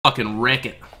fucking wreck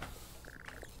it.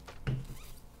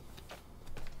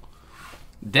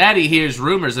 Daddy hears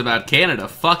rumors about Canada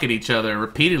fucking each other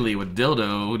repeatedly with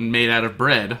dildo made out of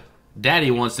bread. Daddy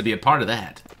wants to be a part of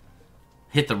that.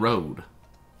 Hit the road.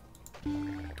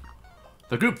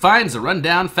 The group finds a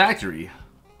rundown factory.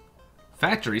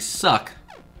 Factories suck.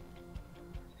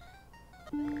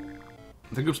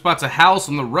 The group spots a house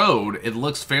on the road. It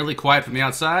looks fairly quiet from the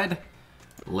outside.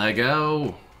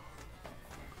 Lego.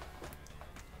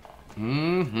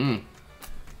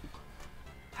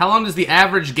 How long does the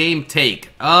average game take?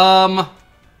 About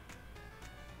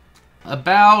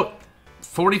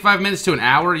 45 minutes to an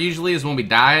hour usually is when we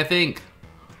die, I think.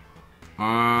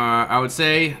 I would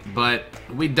say, but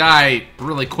we die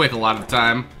really quick a lot of the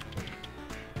time.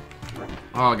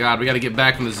 Oh god, we gotta get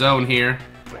back in the zone here.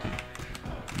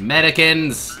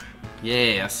 Medicins!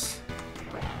 Yes.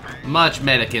 Much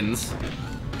medicins.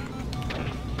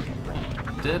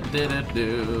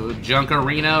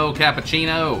 Junkerino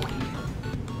Cappuccino.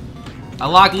 I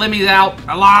locked Limmy's out.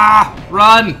 Allah!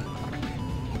 Run!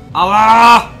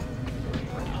 Allah!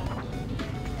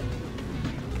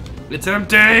 It's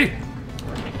empty!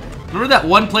 Remember that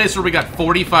one place where we got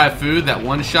 45 food? That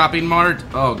one shopping mart?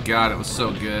 Oh god, it was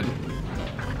so good.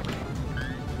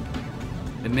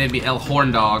 It made me El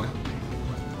Horn Dog.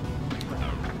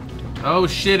 Oh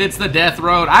shit, it's the Death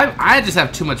Road. I just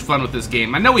have too much fun with this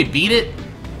game. I know we beat it,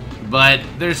 but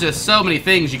there's just so many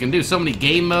things you can do. So many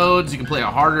game modes. You can play a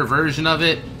harder version of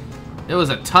it. It was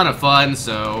a ton of fun,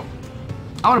 so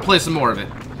I want to play some more of it,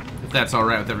 if that's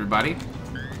alright with everybody.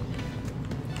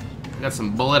 Got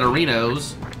some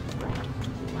bulletarinos.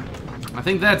 I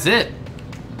think that's it.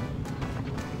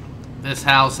 This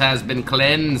house has been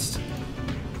cleansed.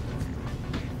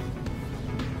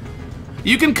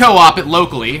 You can co-op it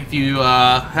locally if you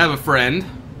have a friend,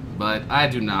 but I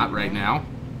do not right now.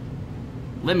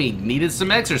 Lemmy needed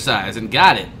some exercise and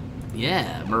got it.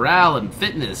 Yeah, morale and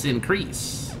fitness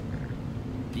increase.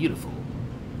 Beautiful.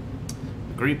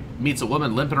 The group meets a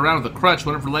woman limping around with a crutch.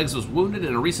 One of her legs was wounded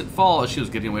in a recent fall as she was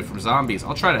getting away from zombies.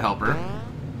 I'll try to help her.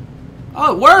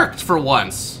 Oh, it worked for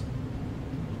once.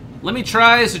 Lemmy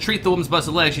tries to treat the woman's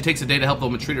busted leg. She takes a day to help the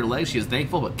woman treat her leg. She is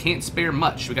thankful but can't spare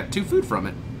much. We got 2 food from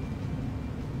it.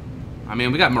 I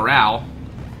mean, we got morale.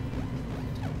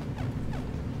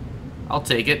 I'll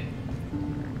take it.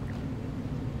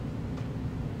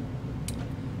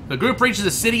 The group reaches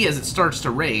the city as it starts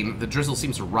to rain. The drizzle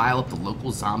seems to rile up the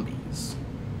local zombies.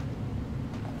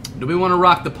 Do we want to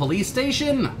rock the police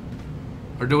station?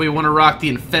 Or do we want to rock the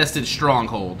infested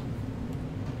stronghold?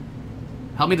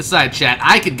 Help me decide, chat.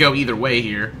 I could go either way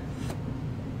here.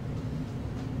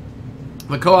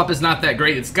 The co-op is not that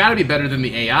great. It's got to be better than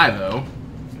the AI, though.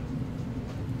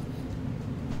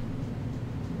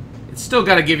 It's still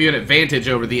got to give you an advantage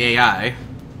over the AI.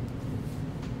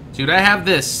 Dude, I have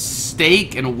this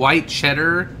steak and white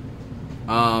cheddar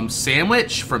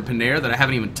sandwich from Panera that I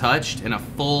haven't even touched, and a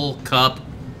full cup,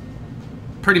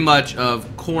 pretty much,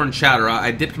 of corn chowder.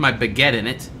 I dipped my baguette in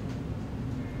it.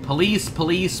 Police,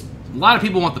 police. A lot of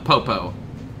people want the popo.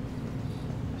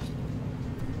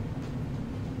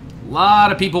 A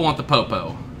lot of people want the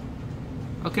popo.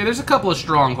 Okay, there's a couple of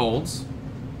strongholds.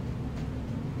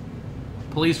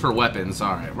 Police for weapons.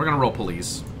 Alright, we're gonna roll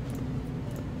police.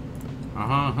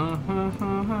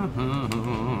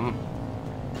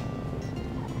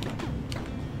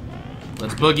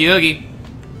 Let's boogie oogie.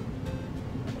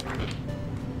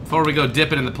 Before we go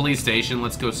dipping in the police station,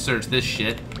 let's go search this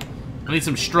shit. We need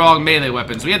some strong melee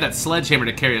weapons. We had that sledgehammer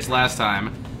to carry us last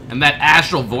time. And that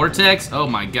astral vortex, oh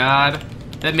my god.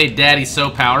 That made Daddy so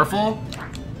powerful.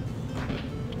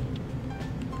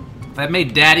 That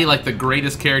made Daddy like the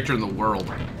greatest character in the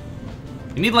world.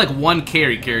 You need like one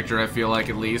carry character, I feel like,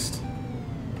 at least.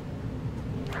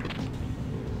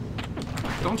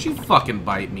 Don't you fucking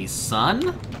bite me,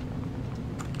 son.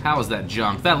 How is that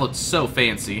junk? That looked so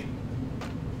fancy.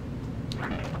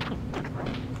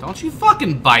 Don't you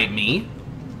fucking bite me.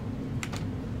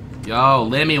 Yo,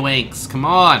 Lemmy Winks, come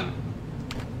on.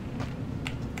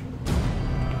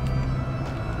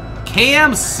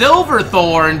 Cam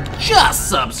Silverthorn just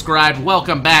subscribed.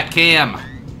 Welcome back, Cam.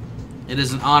 It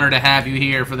is an honor to have you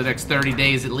here for the next 30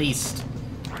 days at least.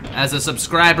 As a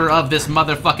subscriber of this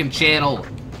motherfucking channel.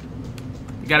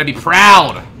 You gotta be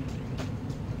proud.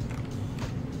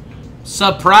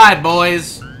 Sub pride,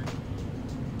 boys.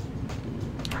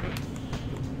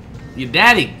 Your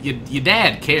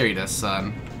dad carried us,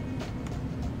 son.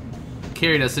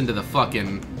 Carried us into the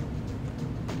fucking...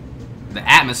 the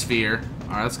atmosphere.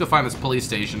 Alright, let's go find this police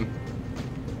station.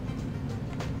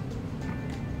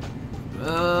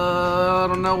 I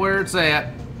don't know where it's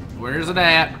at. Where's it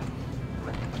at?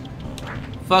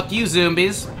 Fuck you,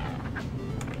 zombies.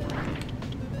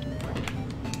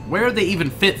 Where would they even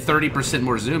fit 30%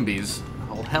 more zombies?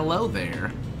 Oh, hello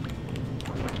there.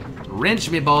 Wrench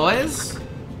me, boys.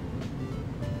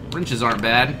 Wrenches aren't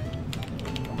bad.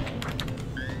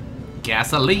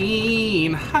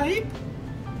 Gasoline hype.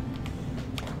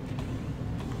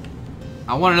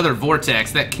 I want another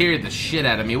vortex. That carried the shit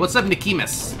out of me. What's up,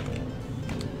 Nikimas?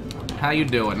 How you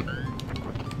doing?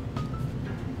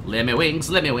 Let me wings,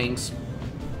 let me wings.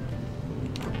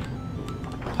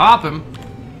 Pop him.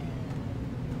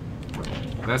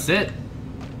 That's it.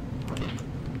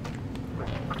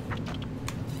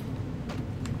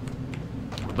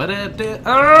 But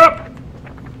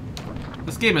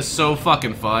this game is so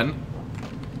fucking fun.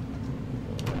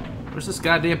 Where's this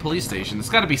goddamn police station? It's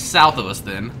gotta be south of us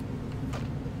then.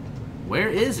 Where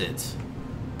is it?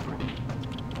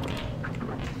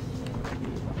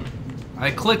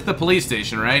 I clicked the police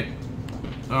station, right?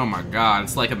 Oh my god,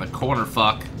 it's like in the corner,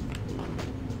 fuck.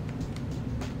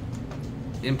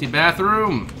 Empty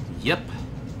bathroom. Yep.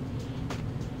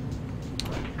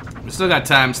 We still got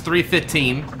time. It's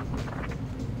 3:15.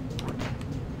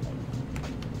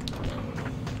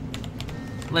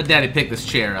 Let Daddy pick this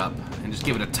chair up and just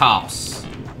give it a toss.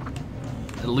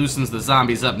 It loosens the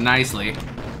zombies up nicely.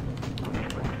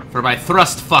 For my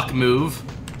thrust fuck move.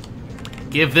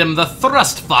 Give them the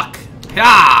thrust fuck.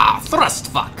 Ah,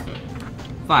 thrust fuck.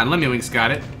 Fine, Lemmy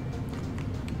got it.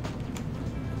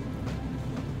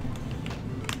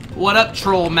 What up,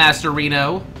 Troll Master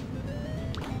Reno?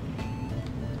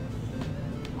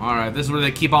 Alright, this is where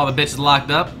they keep all the bitches locked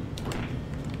up.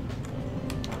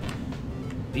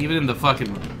 Even in the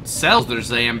fucking cells, there's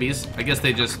zombies. I guess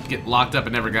they just get locked up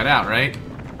and never got out, right?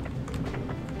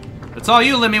 It's all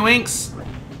you, Lemmy Winks.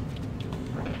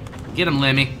 Get him,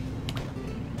 Lemmy.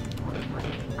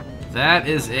 That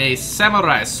is a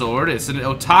samurai sword. It's an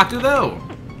otaku, though.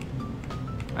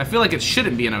 I feel like it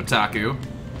shouldn't be an otaku.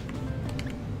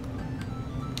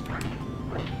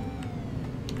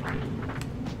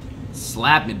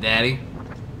 Slap me, Daddy.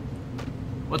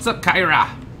 What's up, Kyra?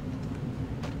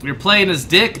 You're playing as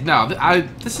Dick? No,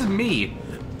 this is me.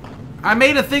 I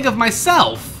made a thing of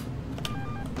myself.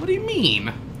 What do you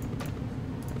mean?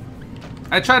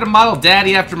 I try to model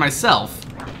Daddy after myself.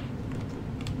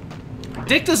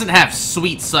 Dick doesn't have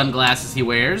sweet sunglasses he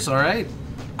wears, alright?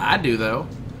 I do, though.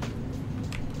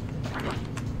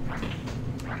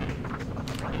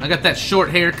 I got that short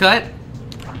haircut.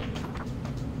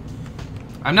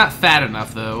 I'm not fat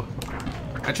enough, though.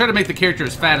 I tried to make the character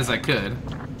as fat as I could.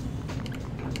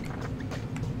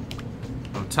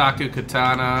 Otaku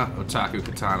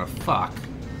katana, fuck.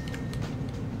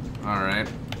 Alright.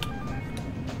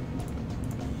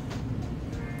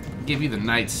 Give you the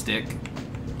nightstick.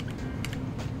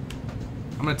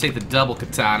 I'm gonna take the double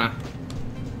katana.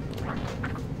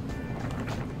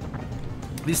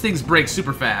 These things break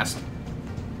super fast.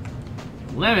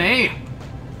 Lemmy,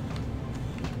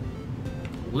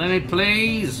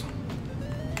 please.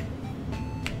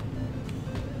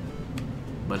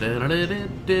 The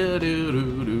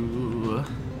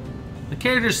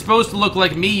character's supposed to look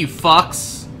like me, you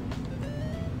fucks.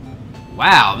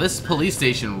 Wow, this police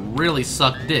station really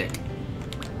sucked dick.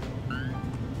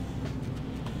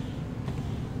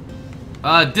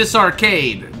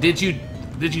 Disarcade, did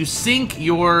you sync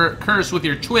your curse with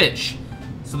your Twitch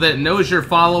so that it knows you're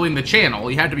following the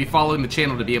channel? You had to be following the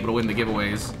channel to be able to win the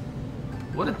giveaways.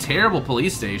 What a terrible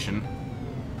police station.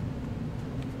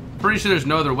 Pretty sure there's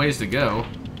no other ways to go.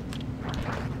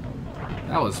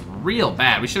 That was real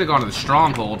bad. We should have gone to the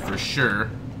stronghold for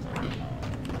sure.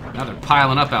 Now they're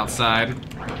piling up outside.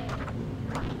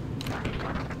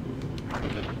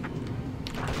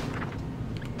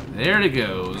 There it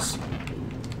goes.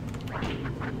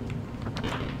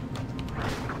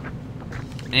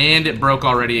 And it broke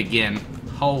already again.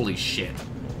 Holy shit.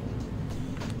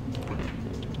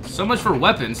 So much for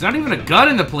weapons. Not even a gun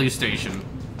in the police station.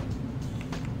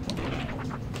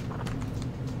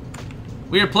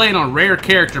 We are playing on rare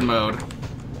character mode.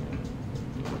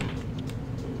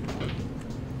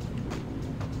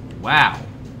 Wow.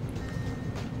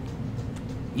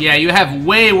 Yeah, you have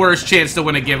way worse chance to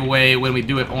win a giveaway when we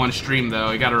do it on stream,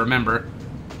 though. You gotta remember.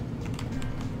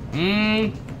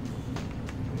 Did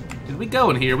we go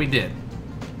in here? We did.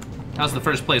 That was the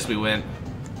first place we went.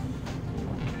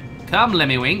 Come,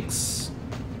 Lemmy Winks.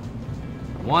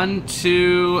 1,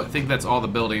 2... I think that's all the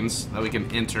buildings that we can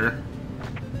enter.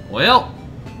 Well,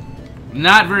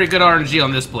 not very good RNG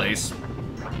on this place.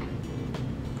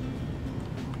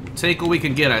 Take what we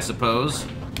can get, I suppose.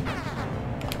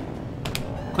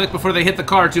 Quick before they hit the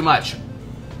car too much.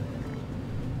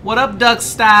 What up, Duck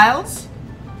Styles?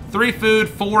 3 food,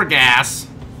 4 gas.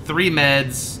 3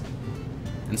 meds,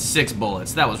 and 6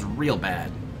 bullets. That was real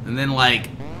bad. And then, like,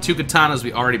 2 katanas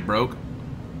we already broke.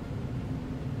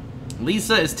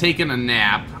 Lisa is taking a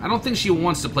nap. I don't think she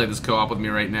wants to play this co-op with me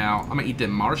right now. I'm gonna eat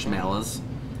them marshmallows.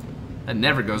 That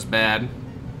never goes bad.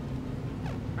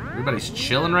 Everybody's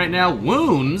chilling right now.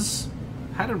 Wounds?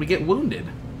 How did we get wounded?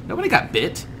 Nobody got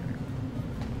bit.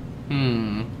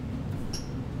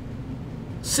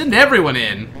 Send everyone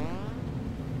in.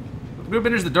 The group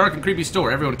enters the dark and creepy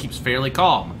store. Everyone keeps fairly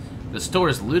calm. The store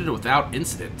is looted without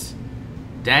incident.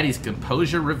 Daddy's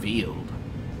composure revealed.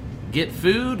 Get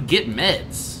food, get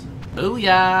meds. Oh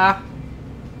yeah.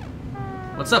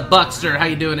 What's up, Buckster? How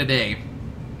you doing today?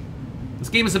 This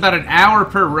game is about an hour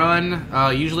per run,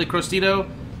 usually, Crostito.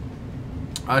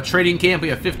 Trading camp, we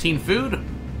have 15 food.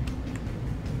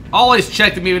 Always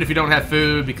check them even if you don't have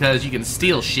food, because you can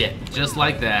steal shit, just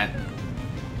like that.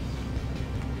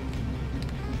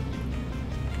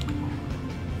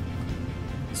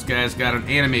 This guy's got an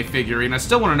anime figurine. I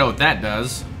still want to know what that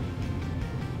does.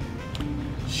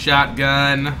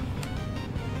 Shotgun.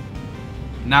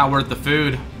 Not worth the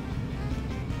food.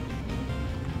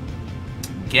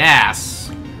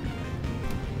 Gas.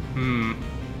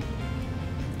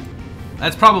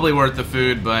 That's probably worth the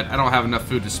food, but I don't have enough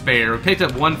food to spare. We picked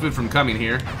up 1 food from coming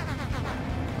here.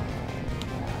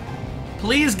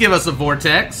 Please give us a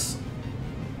vortex.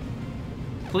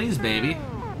 Please, baby.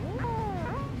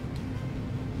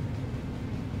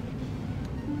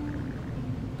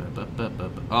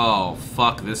 Oh,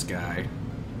 fuck this guy.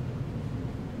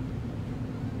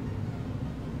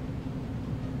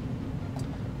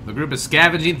 The group is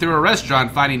scavenging through a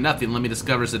restaurant, finding nothing. Lemmy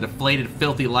discovers a deflated,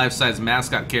 filthy, life-size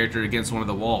mascot character against one of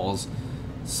the walls.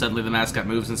 Suddenly, the mascot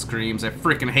moves and screams. I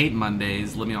freaking hate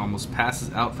Mondays. Lemmy almost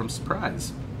passes out from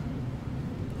surprise.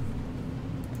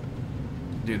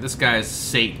 Dude, this guy is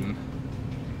Satan.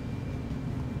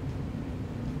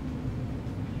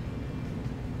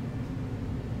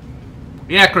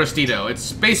 Yeah, Crostito.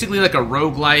 It's basically like a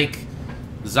roguelike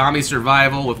zombie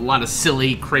survival with a lot of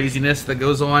silly craziness that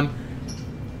goes on.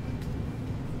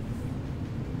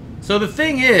 So the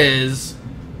thing is,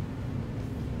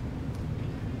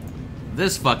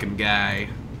 this fucking guy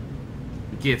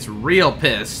gets real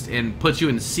pissed and puts you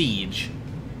in siege.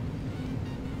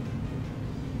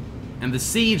 And the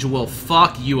siege will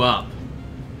fuck you up.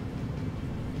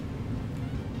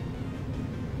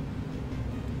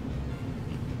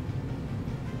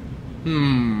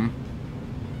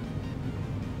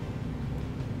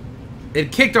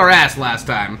 It kicked our ass last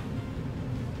time.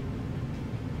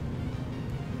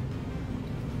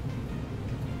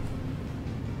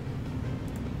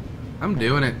 I'm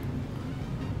doing it.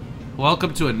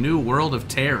 Welcome to a new world of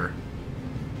terror.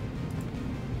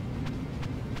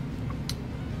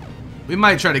 We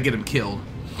might try to get him killed.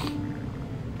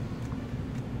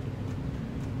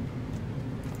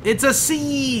 It's a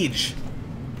siege!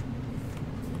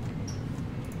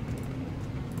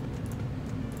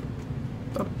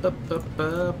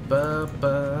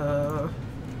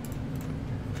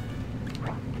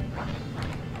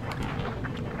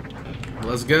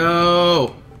 Let's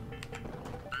go!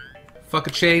 Fuck a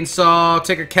chainsaw,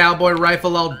 take a cowboy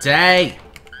rifle all day.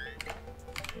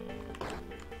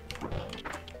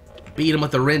 Beat him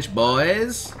with a wrench,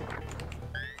 boys.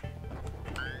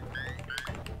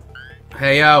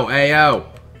 Hey yo, hey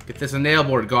yo. Get this a nail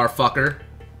board, Garfucker.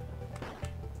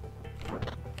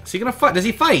 Is he gonna fight? Does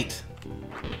he fight?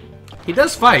 He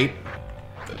does fight.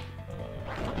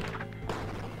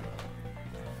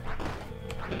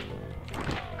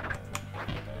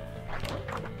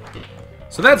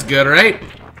 So that's good, right?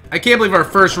 I can't believe our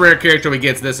first rare character we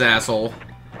get's this asshole.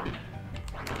 I'm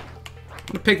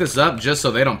gonna pick this up just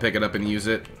so they don't pick it up and use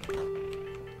it.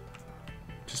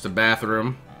 Just a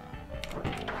bathroom.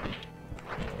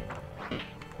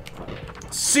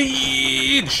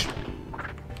 Siege!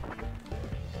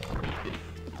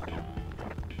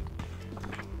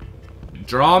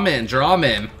 Draw 'em in, draw 'em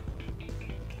in.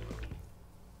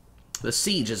 The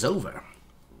siege is over.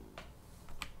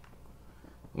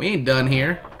 We ain't done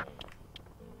here.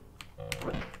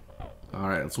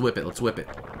 Alright, let's whip it, let's whip it.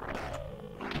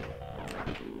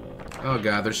 Oh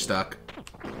god, they're stuck.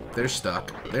 They're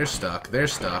stuck. They're stuck. They're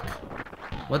stuck.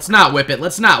 Let's not whip it,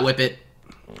 let's not whip it.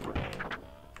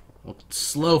 We'll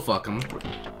slow fuck them.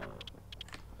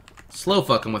 Slow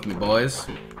fuck them with me, boys.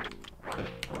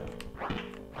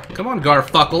 Come on,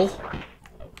 Garfuckle.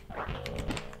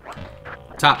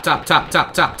 Top, top, top,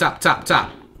 top, top, top, top,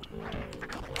 top.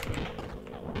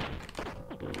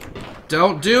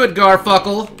 Don't do it,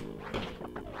 Garfuckle.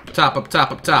 Top, up,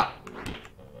 top, up, top.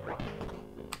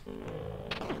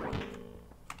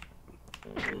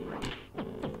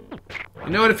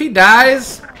 You know what? If he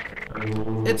dies,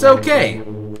 it's okay.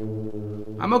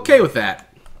 I'm okay with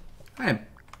that. I am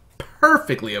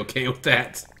perfectly okay with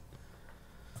that.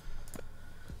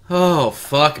 Oh,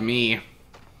 fuck me.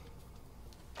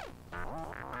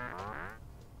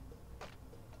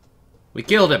 We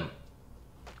killed him.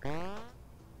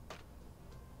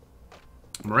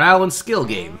 Morale and skill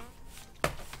game.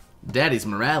 Daddy's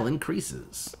morale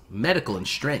increases. Medical and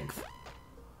strength.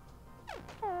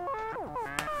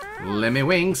 Lemmy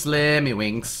winks, lemmy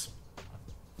winks.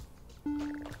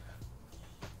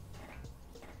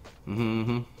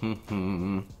 I'm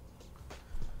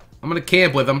gonna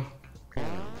camp with them.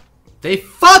 They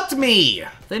fucked me!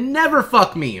 They never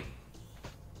fuck me.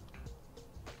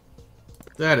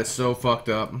 That is so fucked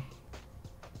up.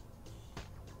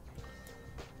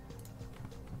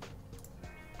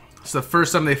 It's the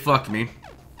first time they fucked me.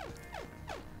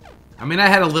 I mean, I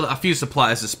had a few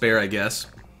supplies to spare, I guess.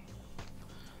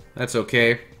 That's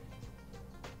okay.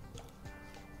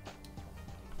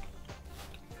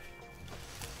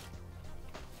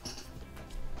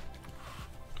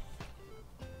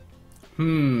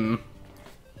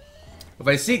 If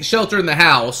I seek shelter in the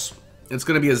house, it's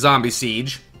gonna be a zombie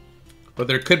siege. But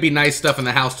there could be nice stuff in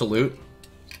the house to loot.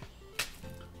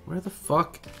 Where the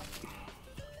fuck?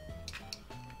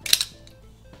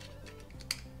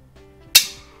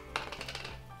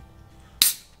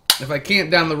 If I camp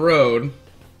down the road...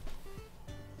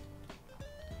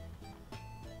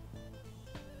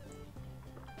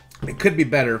 it could be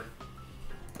better.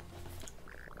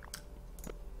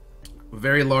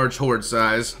 Very large horde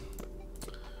size.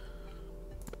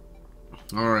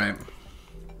 Alright.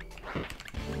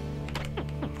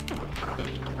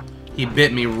 He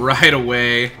bit me right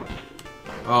away.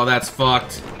 Oh, that's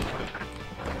fucked.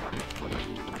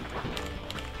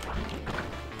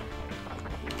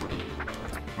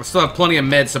 I still have plenty of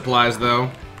med supplies, though.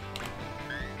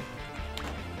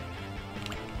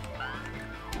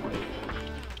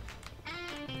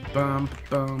 Bum,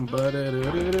 bum,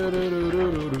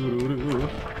 ba-da-da-da-da-da-da-da-da-da.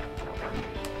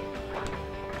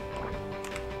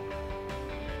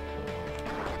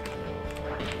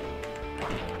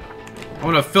 I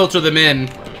want to filter them in.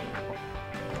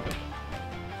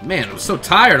 Man, I'm so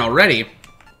tired already.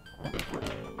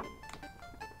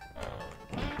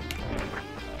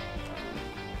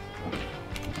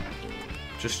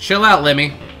 Just chill out,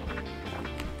 Lemmy.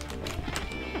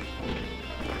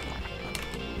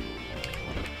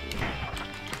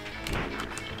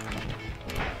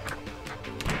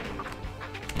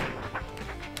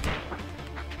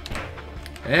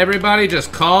 Everybody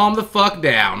just calm the fuck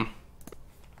down.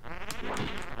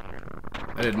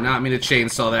 I did not mean to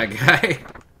chainsaw that guy.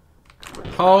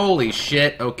 Holy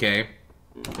shit, okay.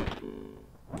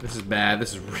 This is bad.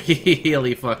 This is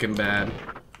really fucking bad.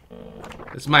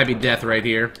 This might be death right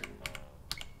here.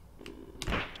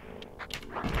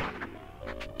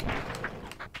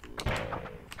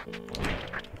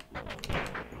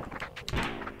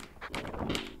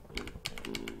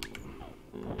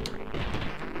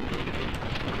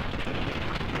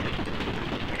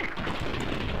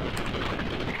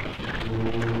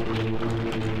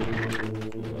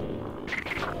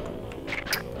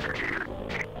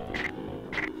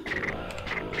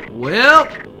 Well,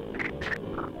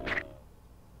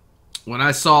 when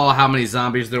I saw how many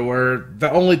zombies there were,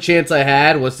 the only chance I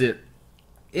had was to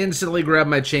instantly grab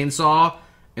my chainsaw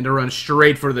and to run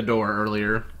straight for the door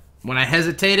earlier. When I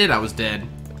hesitated, I was dead.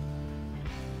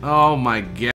 Oh my god.